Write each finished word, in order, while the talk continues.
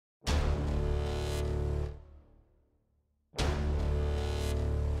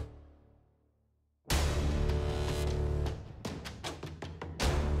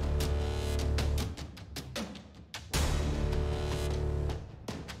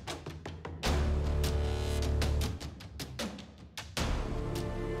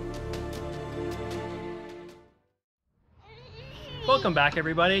Welcome back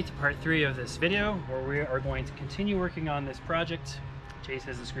everybody to part 3 of this video where we are going to continue working on this project. Chase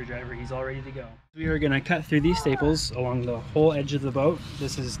has a screwdriver, he's all ready to go. We are going to cut through these staples along the whole edge of the boat.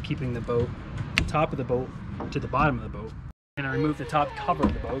 This is keeping the boat, the top of the boat to the bottom of the boat. I'm going to remove the top cover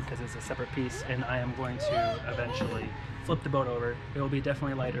of the boat because it's a separate piece, and I am going to eventually flip the boat over. It will be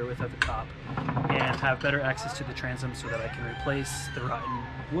definitely lighter without the top and have better access to the transom so that I can replace the rotten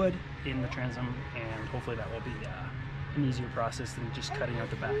wood in the transom, and hopefully that will be an easier process than just cutting out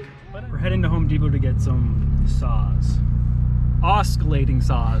the back. But we're heading to Home Depot to get some saws. Oscillating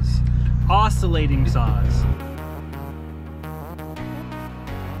saws. Oscillating saws.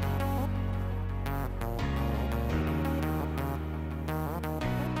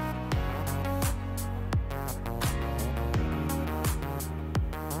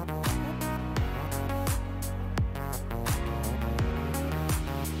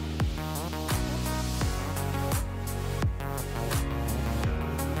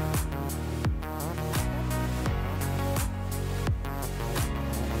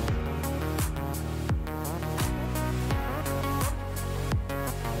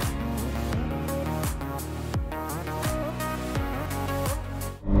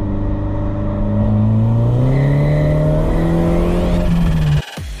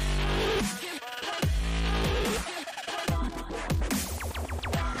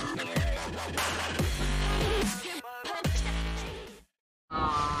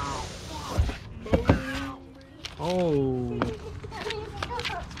 Oh.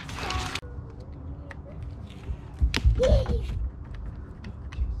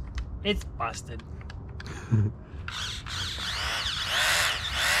 It's busted.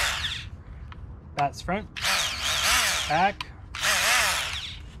 That's front, back,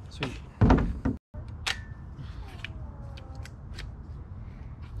 sweet.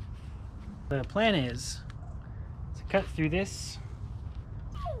 The plan is to cut through this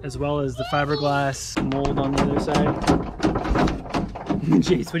as well as the fiberglass mold on the other side.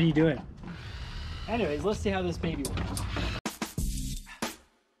 Jeez, what are you doing? Anyways, let's see how this baby works.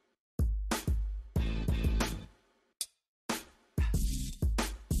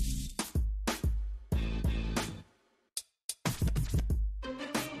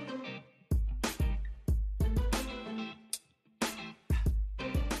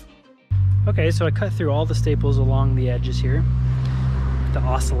 Okay, so I cut through all the staples along the edges here. The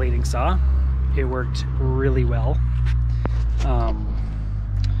oscillating saw. It worked really well.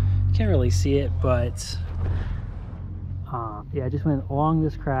 Can't really see it, but yeah, I just went along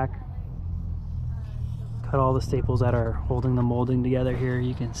this crack, cut all the staples that are holding the molding together here.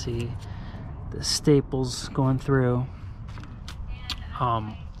 You can see the staples going through.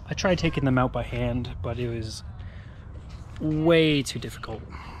 I tried taking them out by hand, but it was way too difficult.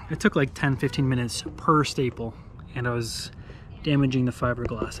 It took like 10-15 minutes per staple, and I was damaging the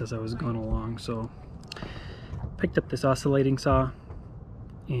fiberglass as I was going along. So picked up this oscillating saw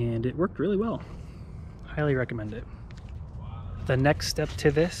and it worked really well. Highly recommend it. The next step to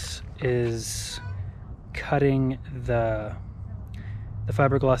this is cutting the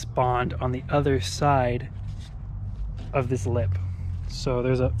fiberglass bond on the other side of this lip. So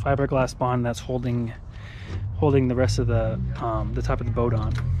there's a fiberglass bond that's holding the rest of the top of the boat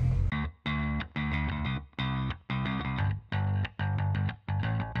on.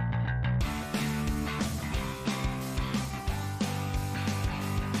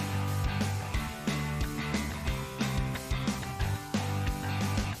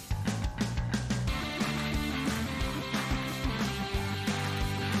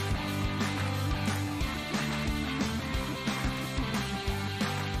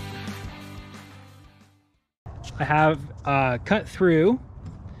 I have cut through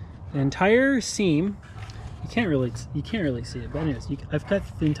the entire seam. You can't really see it, but anyways, I've cut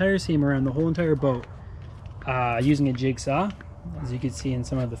the entire seam around the whole entire boat using a jigsaw, as you can see in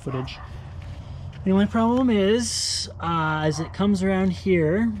some of the footage. The only problem is, as it comes around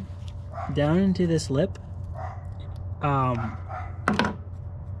here, down into this lip, the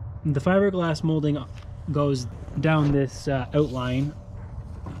fiberglass molding goes down this outline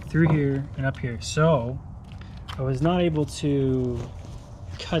through here and up here. So I was not able to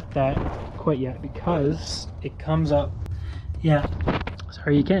cut that quite yet because it comes up. Yeah,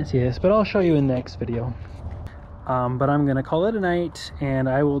 sorry you can't see this, but I'll show you in the next video. But I'm gonna call it a night, and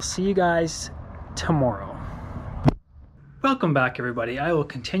I will see you guys tomorrow. Welcome back everybody. I will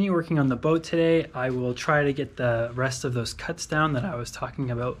continue working on the boat today. I will try to get the rest of those cuts down that I was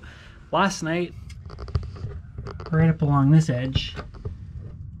talking about last night. Right up along this edge,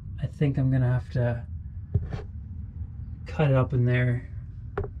 I think I'm gonna have to cut it up in there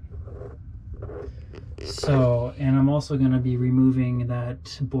So, and I'm also going to be removing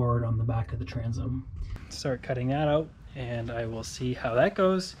that board on the back of the transom. Start cutting that out, and I will see how that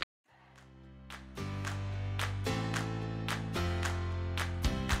goes.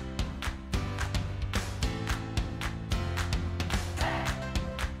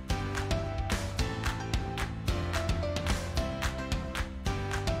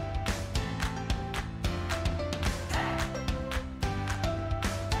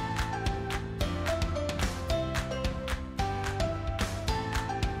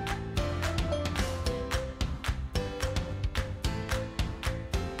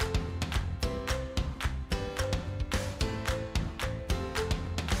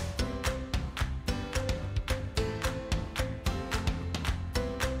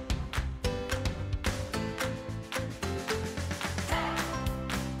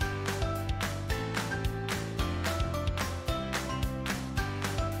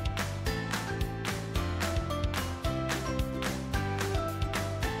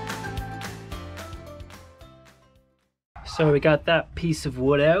 So we got that piece of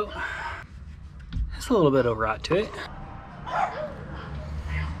wood out. There's a little bit of rot to it.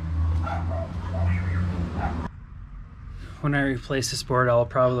 When I replace this board, I'll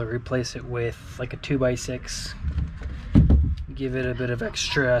probably replace it with like a 2x6. Give it a bit of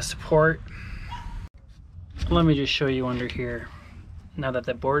extra support. Let me just show you under here. Now that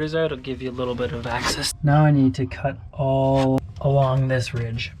the board is out, it'll give you a little bit of access. Now I need to cut all along this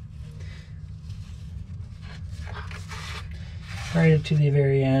ridge. Right to the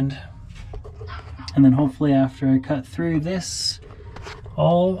very end, and then hopefully after I cut through this,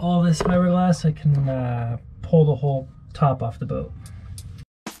 all this fiberglass, I can pull the whole top off the boat.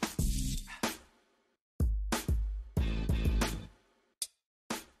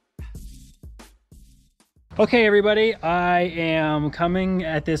 Okay everybody, I am coming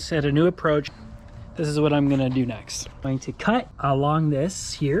at this at a new approach. This is what I'm gonna do next. I'm going to cut along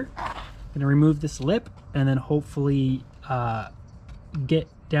this here. I'm gonna remove this lip and then hopefully get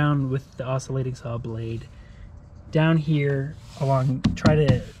down with the oscillating saw blade down here along, try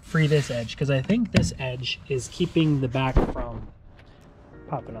to free this edge, because I think this edge is keeping the back from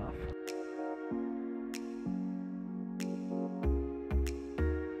popping off.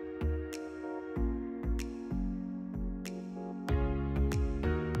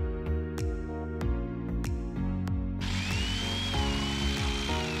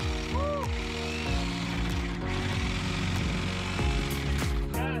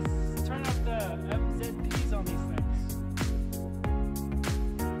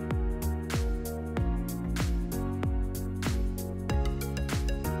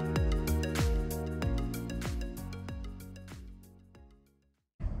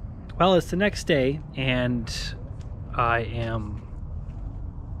 Well, it's the next day and I am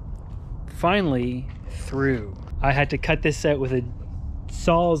finally through. I had to cut this out with a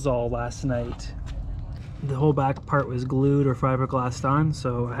Sawzall last night. The whole back part was glued or fiberglassed on,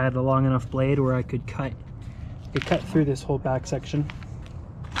 so I had a long enough blade where I could cut through this whole back section.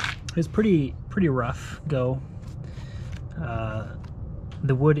 It was pretty rough go.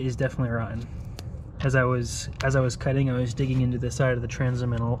 The wood is definitely rotten. As I was cutting, I was digging into the side of the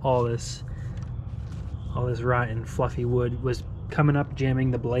transom, and all this rotten fluffy wood was coming up, jamming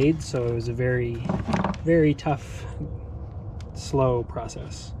the blade. So it was a very tough, slow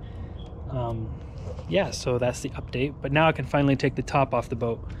process. Yeah, so that's the update. But now I can finally take the top off the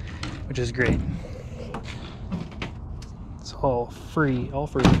boat, which is great. It's all free.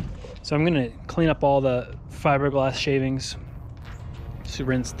 So I'm gonna clean up all the fiberglass shavings, to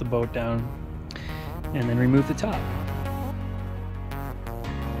rinse the boat down, and then remove the top.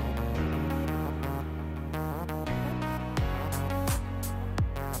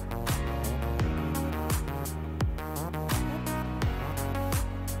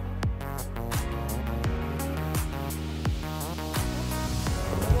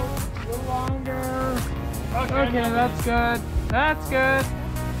 A little longer. Okay, that's good. That's good.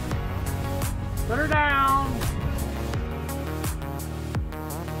 Put her down.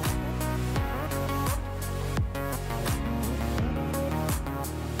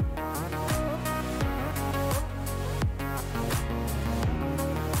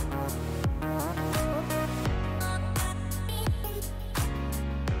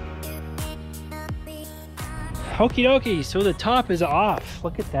 Okie dokie, so the top is off.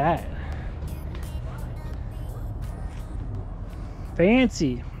 Look at that.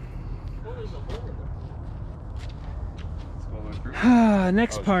 Fancy.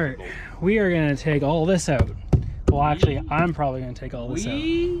 Next part, we are gonna take all this out. Well, actually, I'm probably gonna take all this out.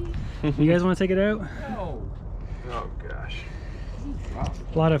 You guys want to take it out? No. Oh gosh.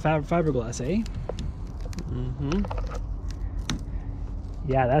 A lot of fiberglass, eh? Mm-hmm.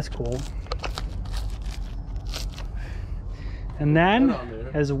 Yeah, that's cool. And then,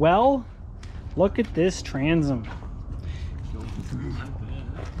 as well, look at this transom.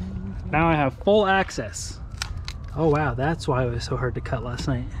 Now I have full access. Oh wow, that's why it was so hard to cut last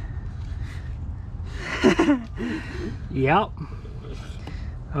night. Yep.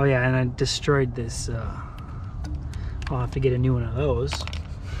 Oh yeah, and I destroyed this. I'll have to get a new one of those.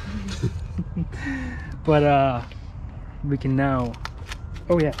 But we can now.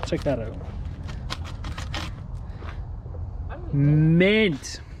 Oh yeah, check that out.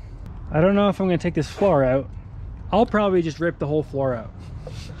 Mint. I don't know if I'm gonna take this floor out. I'll probably just rip the whole floor out.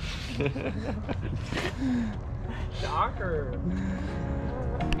 Shocker.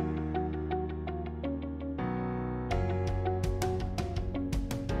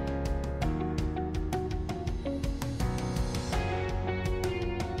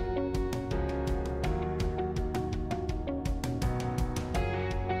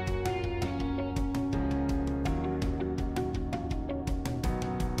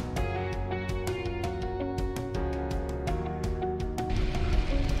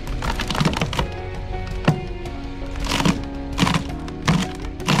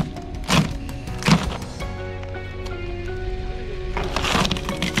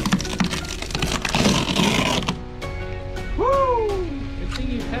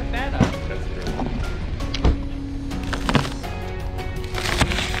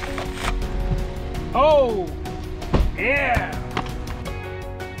 Oh, yeah.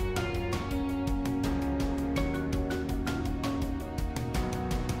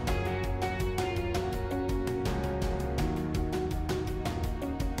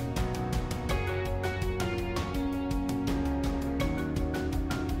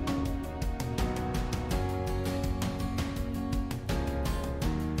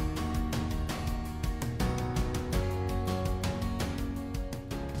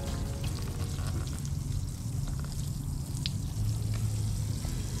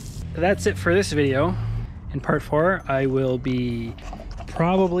 That's it for this video. In part 4, I will be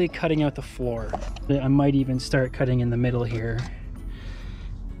probably cutting out the floor. I might even start cutting in the middle here,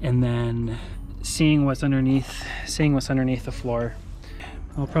 and then seeing what's underneath the floor.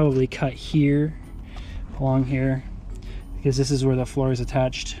 I'll probably cut here, along here, because this is where the floor is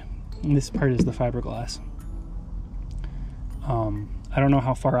attached, and this part is the fiberglass. I don't know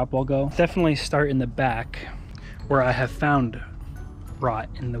how far up I'll go. Definitely start in the back where I have found rot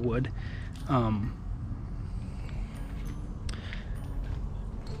in the wood, and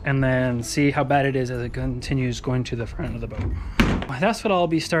then see how bad it is as it continues going to the front of the boat. That's what I'll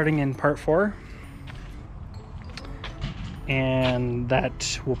be starting in part 4, and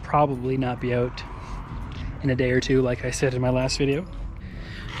that will probably not be out in a day or two, like I said in my last video.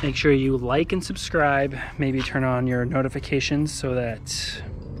 Make sure you like and subscribe, maybe turn on your notifications so that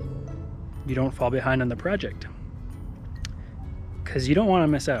you don't fall behind on the project, because you don't want to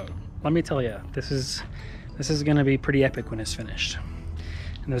miss out. Let me tell you, this is going to be pretty epic when it's finished,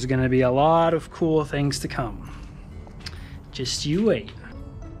 and there's going to be a lot of cool things to come. Just you wait.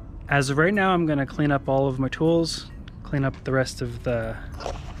 As of right now, I'm going to clean up all of my tools, clean up the rest of the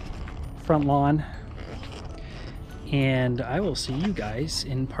front lawn, and I will see you guys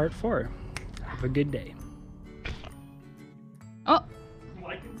in part 4. Have a good day. Oh,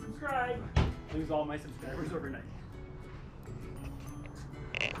 Like and subscribe. Lose all my subscribers overnight.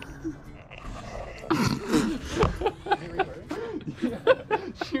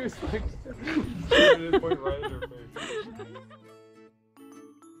 She was like, she was right in her face.